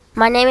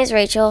My name is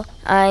Rachel.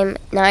 I'm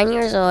 9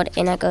 years old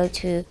and I go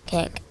to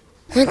Kank.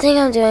 One thing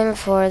I'm doing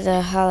for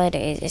the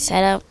holidays is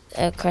set up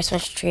a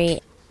Christmas tree.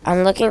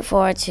 I'm looking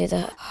forward to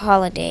the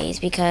holidays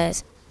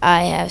because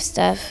I have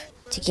stuff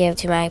to give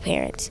to my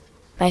parents.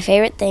 My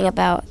favorite thing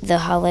about the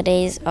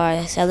holidays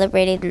are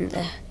celebrating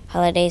the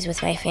holidays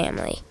with my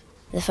family.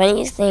 The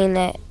funniest thing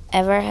that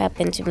ever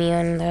happened to me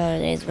on the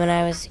holidays when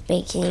I was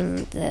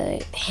baking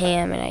the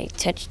ham and I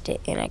touched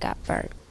it and I got burnt.